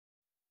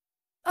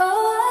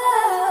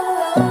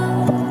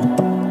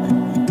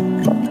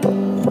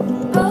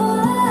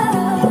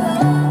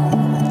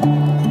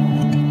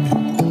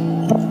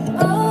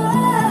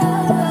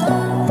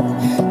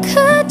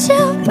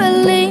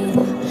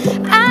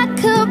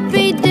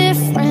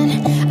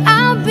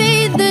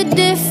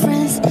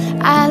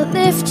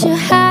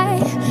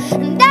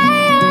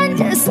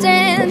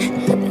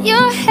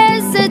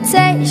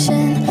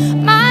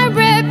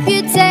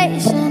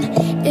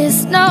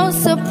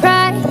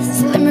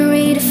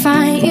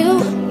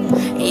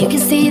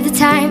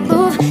time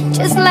move,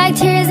 just like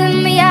tears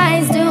in the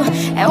eyes do.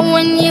 And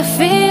when you're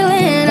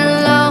feeling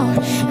alone,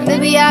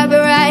 baby, I'll be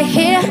right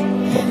here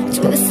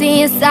to the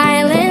sea of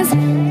silence.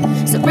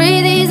 So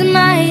breathe easy,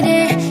 my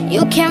dear,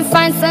 you can't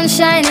find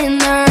sunshine in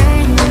the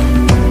rain.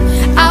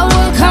 I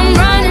will come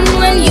running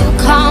when you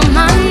call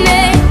my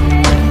name.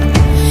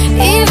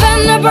 Even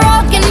a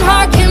broken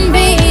heart can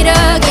beat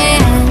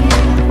again.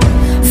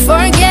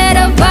 Forget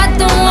about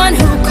the one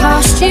who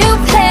caused you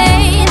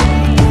pain.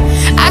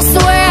 I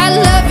swear I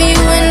love you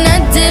in a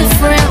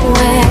different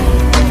way.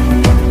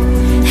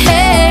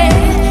 Hey,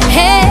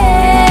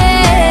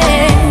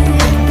 hey,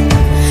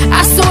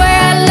 I swear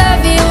I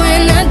love you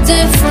in a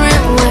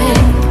different way.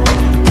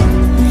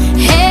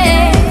 Hey,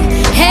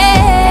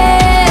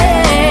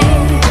 hey,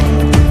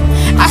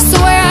 I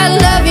swear I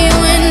love you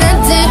in a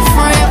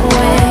different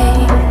way.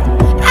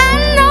 I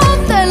know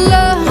that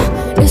love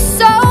is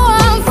so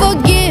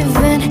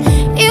unforgiving.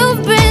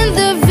 You've been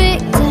the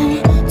victim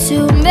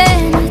too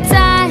many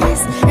times,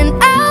 and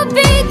I'll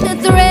be the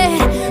thread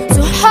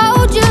to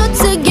hold you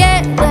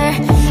together.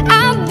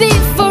 I'll be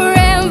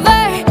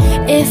forever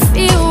if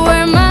you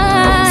were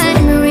mine. So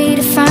let me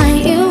redefine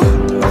you.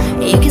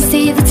 You can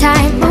see the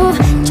time move,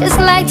 just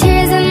like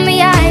tears in the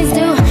eyes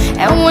do.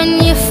 And when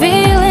you're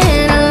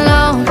feeling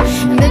alone,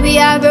 baby,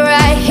 I'll be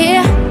right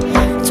here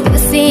to the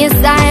sea of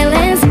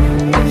silence.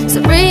 So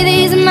breathe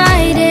easy,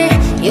 my dear,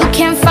 you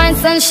can't find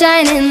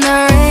sunshine in the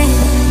rain.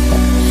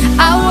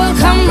 I will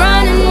come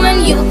running when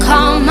you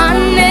call my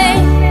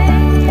name.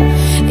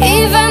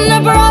 Even a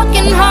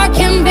broken heart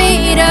can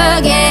beat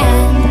again.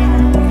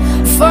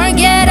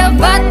 Forget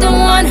about the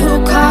one who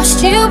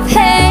caused you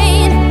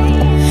pain.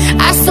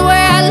 I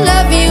swear I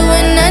love you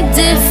in a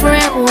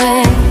different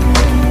way.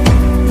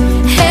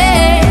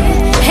 Hey,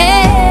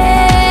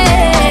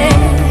 hey,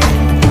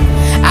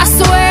 I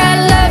swear I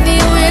love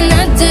you in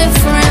a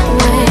different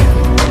way.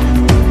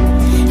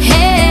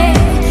 Hey,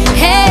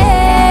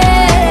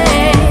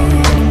 hey,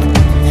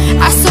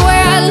 I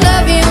swear I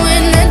love you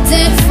in a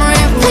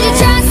different way. Could you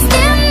trust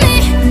in me?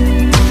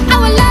 I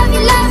will love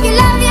you, love you,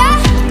 love ya.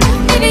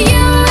 Baby,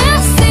 you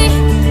will see.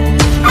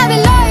 I'll be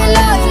loyal,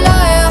 loyal,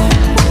 loyal.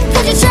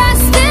 Could you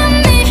trust in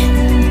me?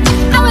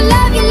 I will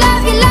love you,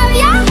 love you, love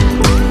ya.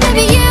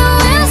 Baby, you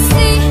will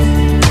see.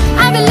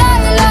 I'll be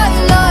loyal,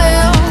 loyal,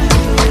 loyal.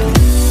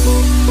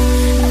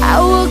 I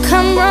will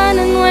come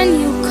running when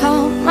you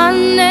call my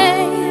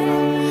name.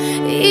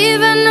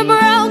 Even a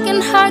broken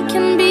heart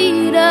can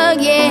beat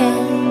again.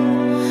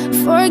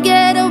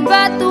 Forget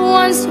about the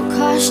ones who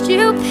caused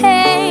you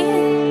pain.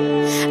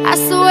 I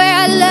swear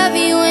I love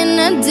you in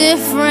a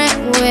different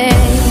way.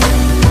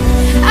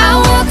 I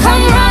will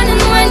come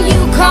running when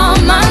you call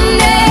my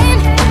name.